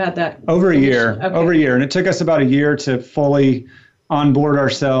that you had that? Over a year. Okay. Over a year. And it took us about a year to fully on board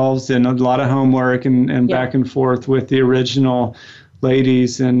ourselves, and a lot of homework and back and forth with the original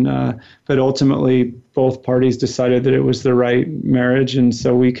ladies, and but ultimately both parties decided that it was the right marriage, and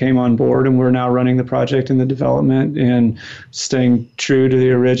so we came on board, and we're now running the project and the development and staying true to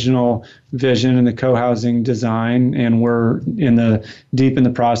the original vision and the co-housing design, and we're deep in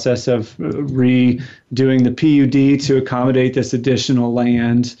the process of redoing the PUD to accommodate this additional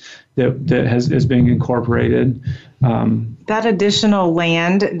land that is being incorporated. That additional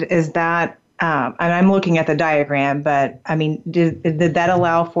land, is that, and I'm looking at the diagram, but I mean, did that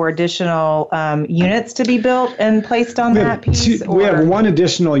allow for additional units to be built and placed on that piece? We have one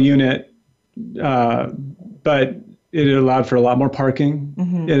additional unit, but it allowed for a lot more parking.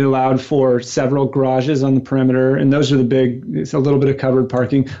 Mm-hmm. It allowed for several garages on the perimeter, and those are it's a little bit of covered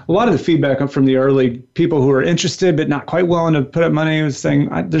parking. A lot of the feedback from the early people who were interested but not quite willing to put up money was saying,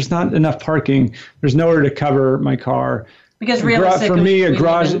 there's not enough parking. There's nowhere to cover my car. Because realistically, for me, a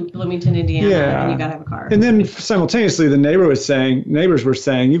garage in Bloomington, Indiana, and you got to have a car. And then simultaneously, the neighbors were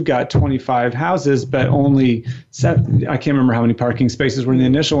saying, you've got 25 houses, but only 7. I can't remember how many parking spaces were in the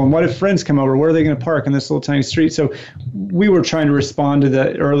initial. And what if friends come over? Where are they going to park in this little tiny street? So we were trying to respond to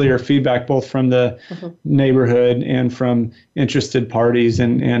the earlier feedback, both from the neighborhood and from interested parties.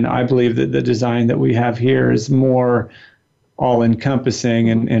 And I believe that the design that we have here is more all-encompassing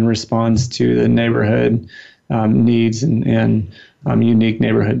and responds to the neighborhood needs and unique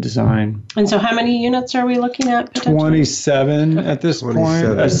neighborhood design. And so how many units are we looking at potentially? 27 at this point,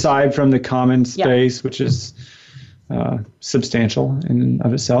 aside from the common space, which is substantial in and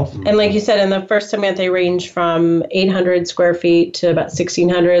of itself. And like you said, in the first segment, they range from 800 square feet to about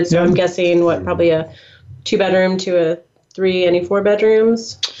 1,600. So I'm guessing, probably a 2-bedroom to a 3, any 4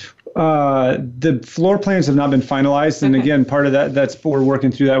 bedrooms? The floor plans have not been finalized, and again, part of that's we're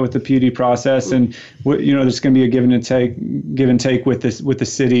working through that with the PUD process, and there's going to be a give and take with the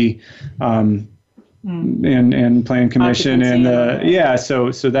city, and plan commission, and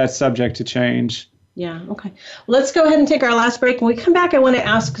so that's subject to change. Yeah. Okay. Well, let's go ahead and take our last break. When we come back, I want to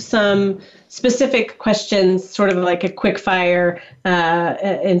ask some specific questions, sort of like a quick fire,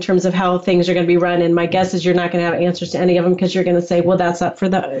 in terms of how things are going to be run. And my guess is you're not going to have answers to any of them because you're going to say, well, that's up to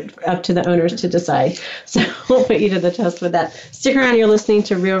the owners to decide. So we'll put you to the test with that. Stick around. You're listening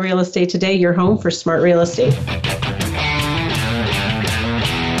to Real Real Estate Today, your home for smart real estate.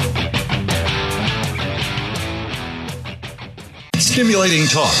 Stimulating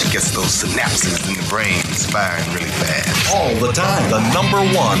talk. It gets those synapses in the brain firing really fast. All the time. The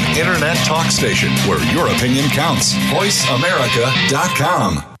 #1 internet talk station where your opinion counts.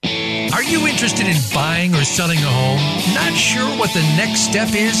 VoiceAmerica.com. Are you interested in buying or selling a home? Not sure what the next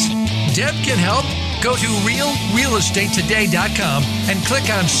step is? Deb can help. Go to realrealestatetoday.com and click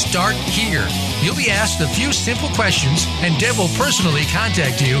on Start Here. You'll be asked a few simple questions, and Deb will personally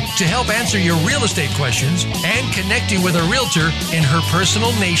contact you to help answer your real estate questions and connect you with a realtor in her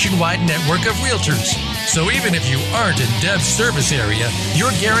personal nationwide network of realtors. So even if you aren't in Deb's service area, you're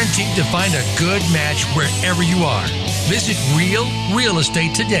guaranteed to find a good match wherever you are. Visit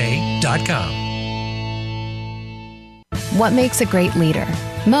realrealestatetoday.com. What makes a great leader?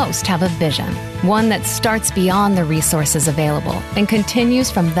 Most have a vision, one that starts beyond the resources available and continues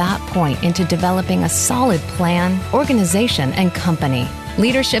from that point into developing a solid plan, organization, and company.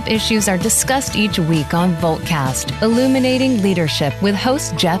 Leadership issues are discussed each week on Voltcast, Illuminating Leadership with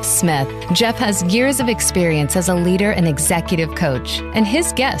host Jeff Smith. Jeff has years of experience as a leader and executive coach, and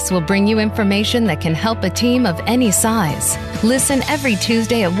his guests will bring you information that can help a team of any size. Listen every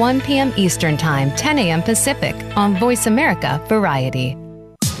Tuesday at 1 p.m. Eastern Time, 10 a.m. Pacific on Voice America Variety.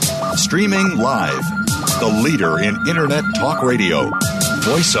 Streaming live. The leader in internet talk radio.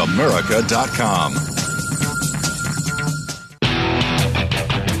 VoiceAmerica.com.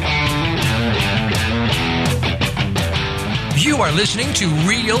 You are listening to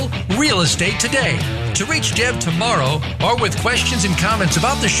Real Estate Today. To reach Deb tomorrow or with questions and comments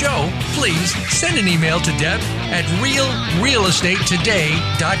about the show, please send an email to Deb at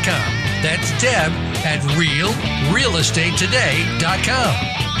realrealestatetoday.com. That's Deb at realrealestatetoday.com.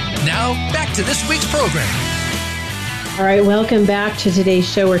 Now, back to this week's program. All right, welcome back to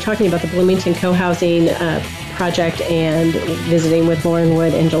today's show. We're talking about the Bloomington Co-Housing project and visiting with Lauren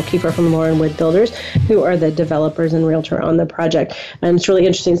Wood and Joel Kiefer from Lauren Wood Builders, who are the developers and realtor on the project. And it's really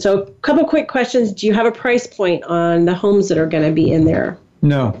interesting. So a couple quick questions. Do you have a price point on the homes that are going to be in there?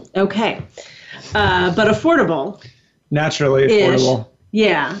 No. Okay. But affordable. Naturally affordable.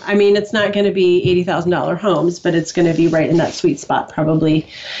 Yeah, I mean, it's not going to be $80,000 homes, but it's going to be right in that sweet spot probably.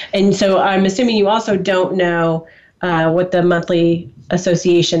 And so I'm assuming you also don't know what the monthly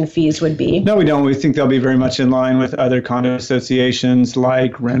association fees would be. No, we don't. We think they'll be very much in line with other condo associations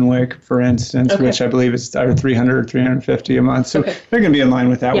like Renwick, for instance, which I believe is either $300 or $350 a month. So they're going to be in line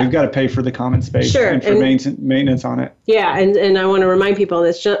with that. We've got to pay for the common space and for maintenance on it. Yeah, and I want to remind people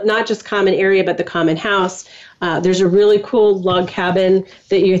it's not just common area, but the common house. There's a really cool log cabin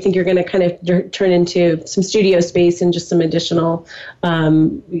that you think you're going to kind of turn into some studio space and just some additional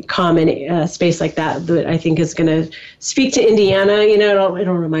common space like that I think is going to speak to Indiana.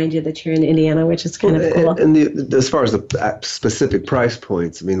 It'll remind you that you're in Indiana, which is kind of cool. And as far as the specific price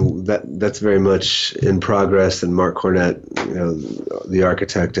points, I mean, that's very much in progress. And Mark Cornett, the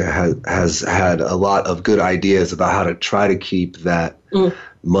architect, has had a lot of good ideas about how to try to keep that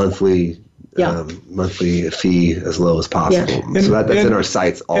monthly fee as low as possible. Yeah. So that's in our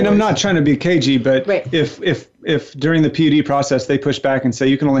sights always. And I'm not trying to be cagey, but if during the PUD process they push back and say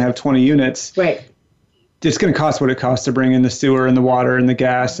you can only have 20 units, it's going to cost what it costs to bring in the sewer and the water and the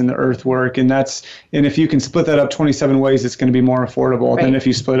gas and the earthwork, and if you can split that up 27 ways, it's going to be more affordable than if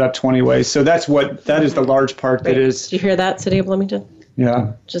you split it up 20 ways. So that is the large part that is. Did you hear that, City of Bloomington?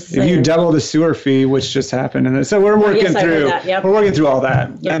 Yeah. Just if you double the sewer fee, which just happened, and so we're working through. We're working through all that,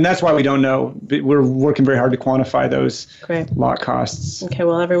 and that's why we don't know. We're working very hard to quantify those lot costs. Okay,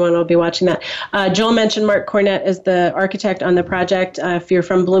 well, everyone will be watching that. Joel mentioned Mark Cornett as the architect on the project. If you're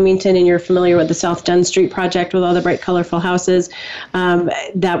from Bloomington and you're familiar with the South Dunn Street project with all the bright, colorful houses,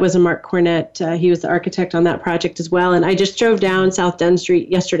 that was a Mark Cornett. He was the architect on that project as well. And I just drove down South Dunn Street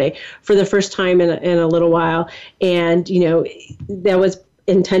yesterday for the first time in a little while, and that was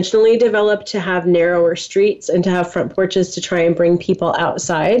intentionally developed to have narrower streets and to have front porches to try and bring people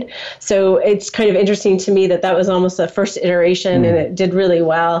outside. So it's kind of interesting to me that was almost the first iteration and it did really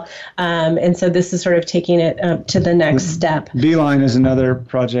well. And so this is sort of taking it to the next step. Beeline is another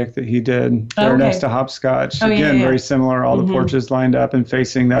project that he did there next to Hopscotch. Very similar, all the porches lined up and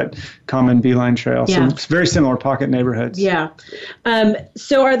facing that common Beeline trail. So it's very similar pocket neighborhoods. Yeah.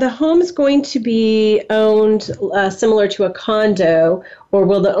 So are the homes going to be owned similar to a condo, or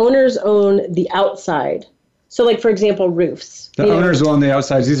will the owners own the outside? So, like, for example, roofs. The owners will own the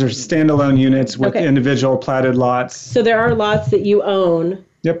outsides. These are standalone units with individual platted lots. So there are lots that you own.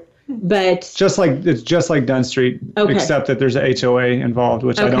 Yep. But it's just like Dunn Street, except that there's a HOA involved,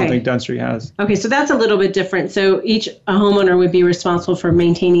 which I don't think Dunn Street has. Okay, so that's a little bit different. So a homeowner would be responsible for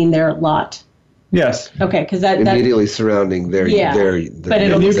maintaining their lot. Yes. Okay, because that immediately surrounding their but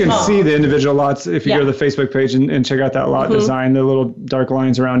and you can see the individual lots if you go to the Facebook page and check out that lot design, the little dark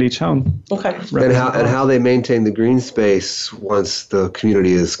lines around each home. Okay. And how they maintain the green space once the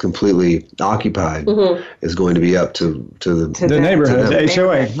community is completely occupied is going to be up to the neighborhood, the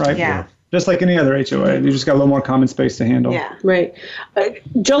HOA, right? Yeah. Just like any other HOA, you just got a little more common space to handle. Yeah. Right.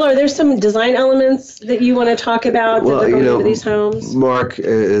 Joel, are there some design elements that you want to talk about that are going into these homes? Mark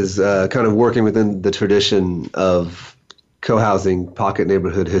is kind of working within the tradition of co-housing pocket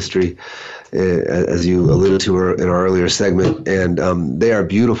neighborhood history, as you alluded to in our earlier segment, and they are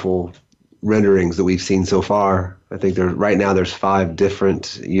beautiful renderings that we've seen so far. I think right now there's 5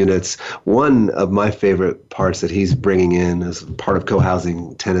 different units. One of my favorite parts that he's bringing in as part of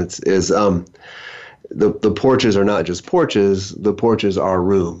co-housing tenants is the porches are not just porches. The porches are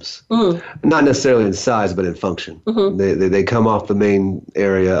rooms, not necessarily in size, but in function. They come off the main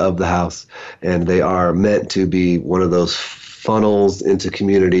area of the house, and they are meant to be one of those funnels into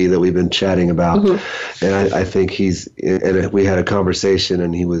community that we've been chatting about. And I think we had a conversation,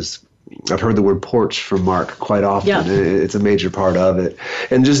 and I've heard the word porch from Mark quite often. Yeah. It's a major part of it.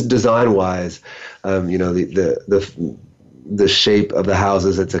 And just design-wise, the shape of the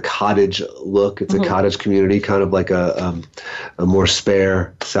houses, it's a cottage look. It's a cottage community, kind of like a more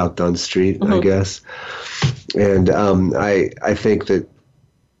spare South Dunn Street, I guess. And I think that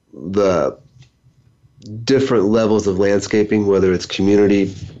the different levels of landscaping, whether it's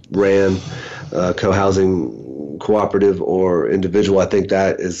community-ran, co-housing, cooperative, or individual, I think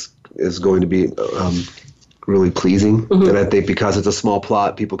that is going to be really pleasing. And I think because it's a small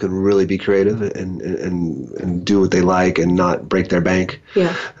plot, people can really be creative and do what they like and not break their bank.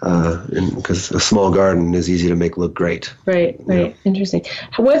 Yeah. Because a small garden is easy to make look great. Right. Interesting.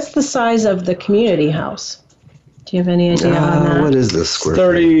 What's the size of the community house? Do you have any idea on that? What is this square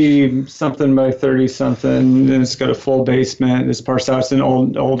 30-something by 30-something, and it's got a full basement. It's parsed out. It's an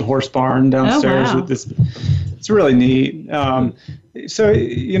old horse barn downstairs with this. It's really neat.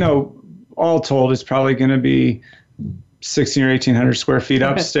 So, all told, it's probably going to be 1,600 or 1,800 square feet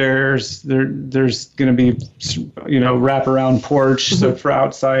upstairs. There's going to be, wraparound porch, so for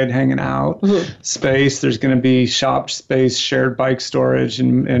outside hanging out space. There's going to be shop space, shared bike storage,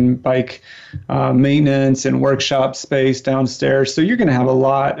 and bike maintenance and workshop space downstairs. So you're going to have a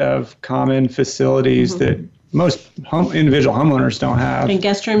lot of common facilities that most individual homeowners don't have. And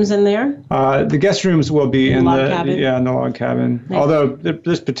guest rooms in there? The guest rooms will be in the log cabin. Nice. Although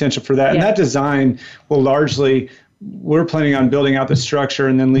there's potential for that. Yeah. And that design will largely, we're planning on building out the structure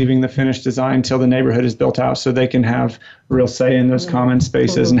and then leaving the finished design until the neighborhood is built out, so they can have a real say in those common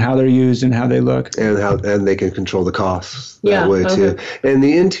spaces and how they're used and how they look. And they can control the costs that way too. And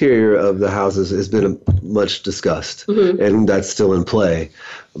the interior of the houses has been much discussed, and that's still in play.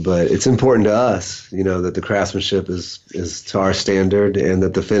 But it's important to us, that the craftsmanship is to our standard and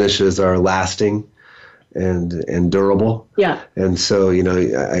that the finishes are lasting and durable. Yeah. And so,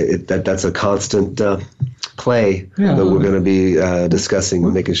 that's a constant play that we're going to be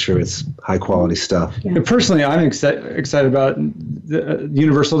discussing, making sure it's high quality stuff. Yeah. Personally, I'm excited about the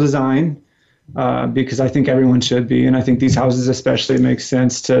universal design because I think everyone should be. And I think these houses especially make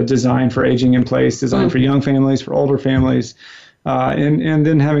sense to design for aging in place, design for young families, for older families, and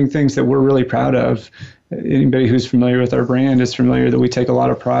then having things that we're really proud of. Anybody who's familiar with our brand is familiar that we take a lot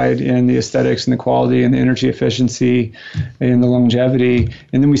of pride in the aesthetics and the quality and the energy efficiency and the longevity.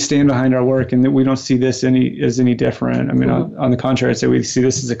 And then we stand behind our work, and that we don't see this as any different. I mean, on the contrary, I'd say we see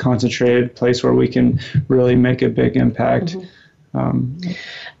this as a concentrated place where we can really make a big impact. And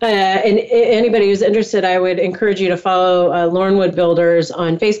anybody who's interested, I would encourage you to follow Laurenwood Builders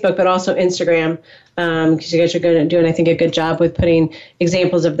on Facebook, but also Instagram, because you guys are doing, I think, a good job with putting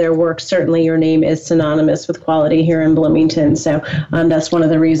examples of their work. Certainly your name is synonymous with quality here in Bloomington. So that's one of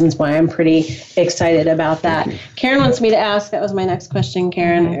the reasons why I'm pretty excited about that. Karen wants me to ask, that was my next question,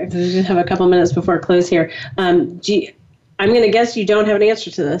 Karen. We have a couple minutes before close here. I'm going to guess you don't have an answer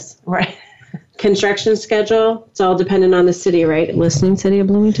to this. Right. Construction schedule, it's all dependent on the city, right? Listening city of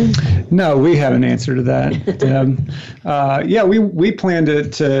Bloomington? No, we have an answer to that. We plan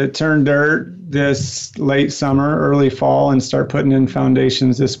to turn dirt this late summer, early fall, and start putting in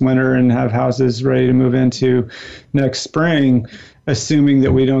foundations this winter and have houses ready to move into next spring, assuming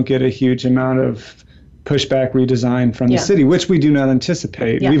that we don't get a huge amount of pushback redesign from the city, which we do not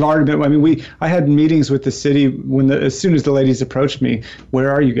anticipate. We've already been, I had meetings with the city as soon as the ladies approached me,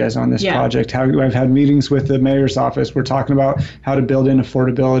 where are you guys on this project? I've had meetings with the mayor's office. We're talking about how to build in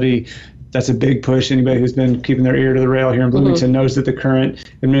affordability. That's a big push. Anybody who's been keeping their ear to the rail here in Bloomington knows that the current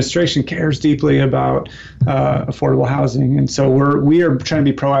administration cares deeply about affordable housing. And so we are trying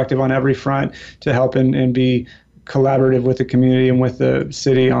to be proactive on every front to help and be collaborative with the community and with the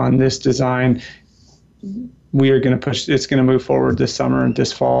city on this design. We are going to push, it's going to move forward this summer and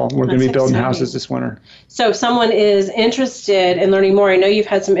this fall. We're going to be building houses this winter. So if someone is interested in learning more, I know you've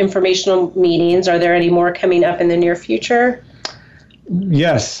had some informational meetings. Are there any more coming up in the near future?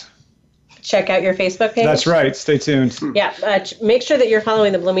 Yes. Check out your Facebook page? That's right. Stay tuned. Yeah. Make sure that you're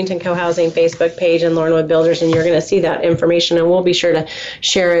following the Bloomington Co-Housing Facebook page and Laurenwood Builders, and you're going to see that information. And we'll be sure to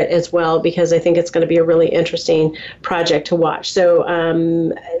share it as well, because I think it's going to be a really interesting project to watch. So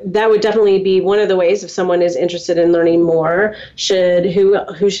that would definitely be one of the ways, if someone is interested in learning more.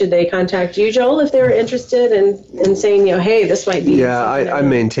 Who should they contact you, Joel, if they're interested in saying, hey, this might be. Yeah, I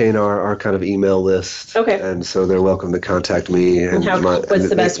maintain our kind of email list. Okay. And so they're welcome to contact me. And what's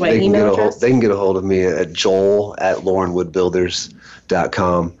the best way? Email address? They can get a hold of me at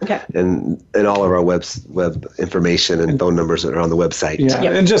joel@laurenwoodbuilders.com. Okay. And all of our web information and phone numbers are on the website. Yeah.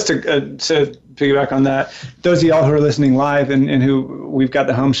 And just to piggyback on that, those of y'all who are listening live and who we've got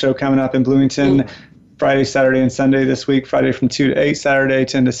the home show coming up in Bloomington, Friday, Saturday, and Sunday this week. Friday from 2 to 8, Saturday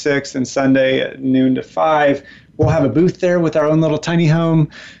 10 to 6, and Sunday at noon to 5. We'll have a booth there with our own little tiny home.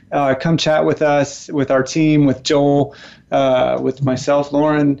 Come chat with us, with our team, with Joel, with myself,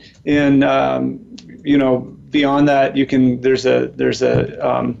 Lauren, and beyond that, there's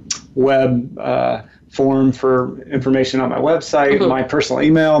a web form for information on my website. My personal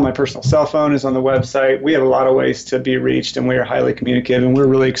email, my personal cell phone is on the website. We have a lot of ways to be reached, and we are highly communicative, and we're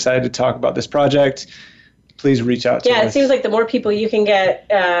really excited to talk about this project. Please reach out to us. Yeah, it seems like the more people you can get,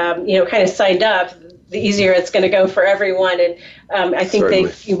 kind of signed up, the easier it's going to go for everyone. And I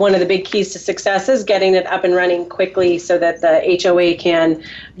think one of the big keys to success is getting it up and running quickly so that the HOA can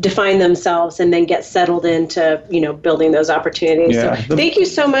define themselves and then get settled into, building those opportunities. Yeah. So thank you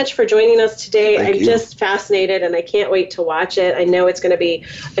so much for joining us today. I'm just fascinated, and I can't wait to watch it. I know it's going to be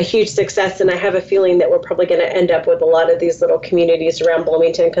a huge success, and I have a feeling that we're probably going to end up with a lot of these little communities around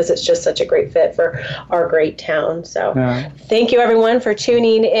Bloomington because it's just such a great fit for our great town. So thank you, everyone, for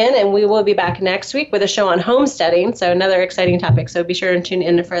tuning in, and we will be back next week with a show on homesteading, so another exciting topic. So be sure to tune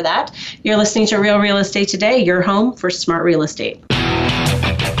in for that. You're listening to Real Real Estate Today, your home for smart real estate.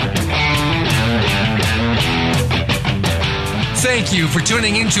 Thank you for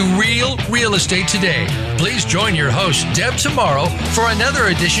tuning into Real Real Estate Today. Please join your host, Deb, tomorrow for another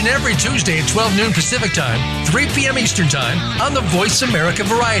edition every Tuesday at 12 noon Pacific Time, 3 p.m. Eastern Time on the Voice America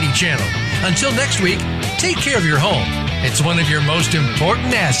Variety Channel. Until next week, take care of your home. It's one of your most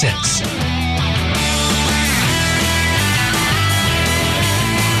important assets.